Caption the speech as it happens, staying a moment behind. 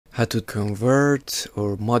how to convert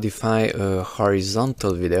or modify a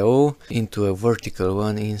horizontal video into a vertical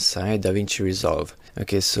one inside Davinci Resolve.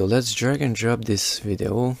 Okay, so let's drag and drop this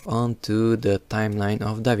video onto the timeline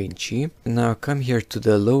of Davinci. Now come here to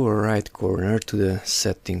the lower right corner to the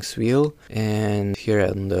settings wheel, and here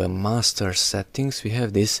on the master settings we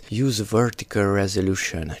have this use vertical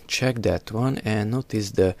resolution. Check that one and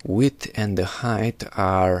notice the width and the height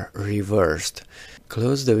are reversed.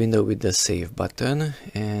 Close the window with the save button,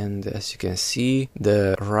 and as you can see,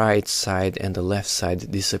 the right side and the left side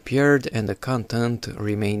disappeared and the content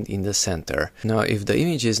remained in the center. Now if the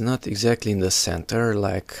image is not exactly in the center,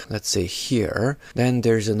 like let's say here, then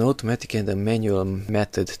there's an automatic and a manual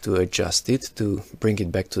method to adjust it, to bring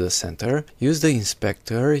it back to the center. Use the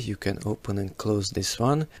inspector, you can open and close this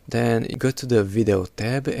one, then go to the video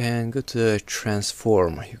tab and go to the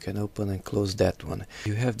transform, you can open and close that one.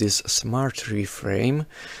 You have this smart reframe.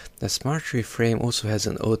 The smart reframe also has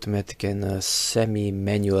an automatic and a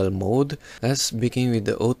semi-manual mode. Let's begin with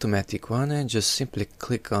the automatic one and just simply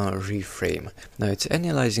click on reframe. Now it's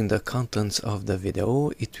analyzing the contents of the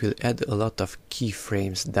video. It will add a lot of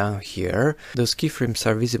keyframes down here. Those keyframes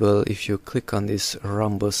are visible if you click on this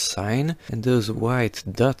rhombus sign, and those white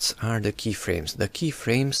dots are the keyframes. The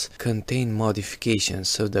keyframes contain modifications,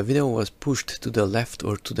 so the video was pushed to the left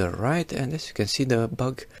or to the right, and as you can see the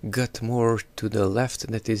bug got more to the left,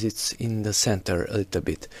 that is, it's in the center a little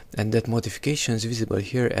bit, and that modification is visible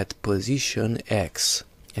here at position X.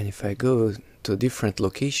 And if I go to a different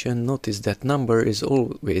location, notice that number is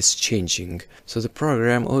always changing, so the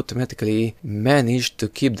program automatically managed to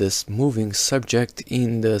keep this moving subject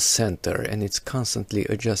in the center, and it's constantly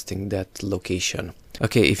adjusting that location.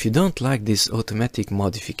 Okay, if you don't like this automatic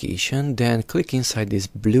modification, then click inside this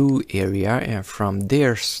blue area and from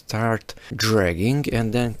there start dragging,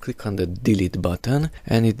 and then click on the delete button,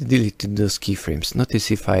 and it deleted those keyframes. Notice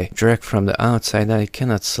if I drag from the outside, I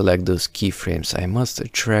cannot select those keyframes. I must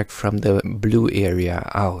drag from the blue area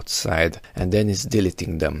outside, and then it's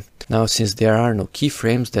deleting them. Now since there are no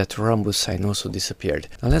keyframes, that rhombus sign also disappeared.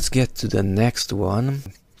 Now let's get to the next one.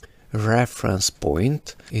 Reference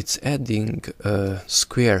point. It's adding a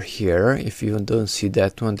square here. If you don't see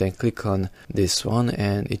that one, then click on this one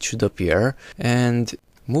and it should appear, and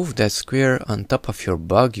move that square on top of your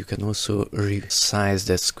bug. You can also resize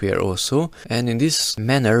that square also, and in this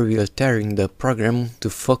manner we are telling the program to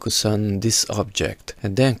focus on this object,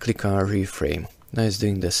 and then click on reframe. Now it's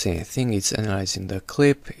doing the same thing, it's analyzing the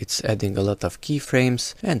clip, it's adding a lot of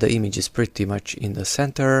keyframes, and the image is pretty much in the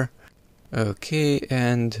center. Okay,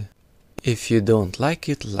 and if you don't like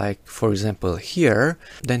it, like for example here,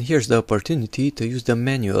 then here's the opportunity to use the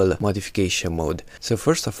manual modification mode. So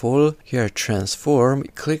first of all, here transform,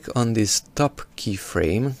 click on this top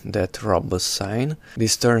keyframe, that rhombus sign.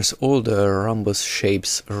 This turns all the rhombus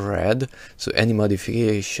shapes red, so any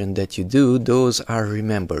modification that you do, those are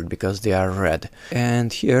remembered because they are red.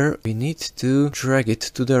 And here we need to drag it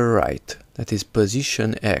to the right. That is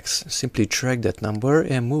position X. Simply drag that number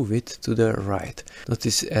and move it to the right.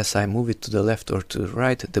 Notice as I move it to the left or to the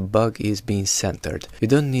right, the bug is being centered. You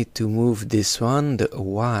don't need to move this one, the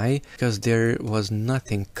Y, because there was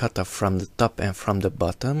nothing cut off from the top and from the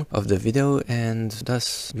bottom of the video, and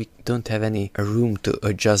thus we don't have any room to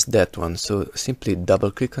adjust that one. So simply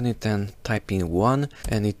double click on it and type in 1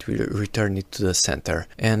 and it will return it to the center.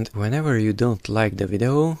 And whenever you don't like the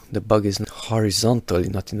video, the bug is horizontally,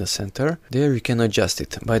 not in the center, there you can adjust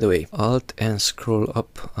it. By the way, Alt and scroll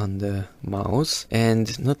up on the mouse,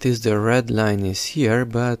 and notice the red line is here,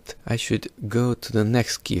 but I should go to the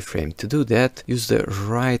next keyframe. To do that, use the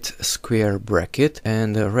right square bracket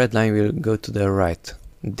and the red line will go to the right.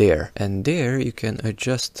 There, and there you can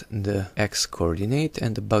adjust the X coordinate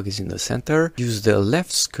and the bug is in the center. Use the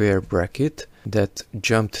left square bracket that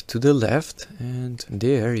jumped to the left, and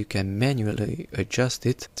there you can manually adjust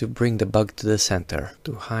it to bring the bug to the center.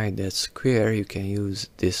 To hide that square you can use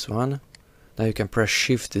this one. Now you can press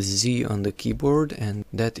Shift Z on the keyboard and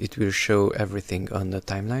that it will show everything on the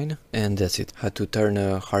timeline. And that's it. How to turn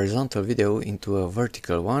a horizontal video into a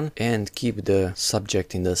vertical one and keep the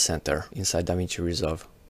subject in the center inside Davinci Resolve.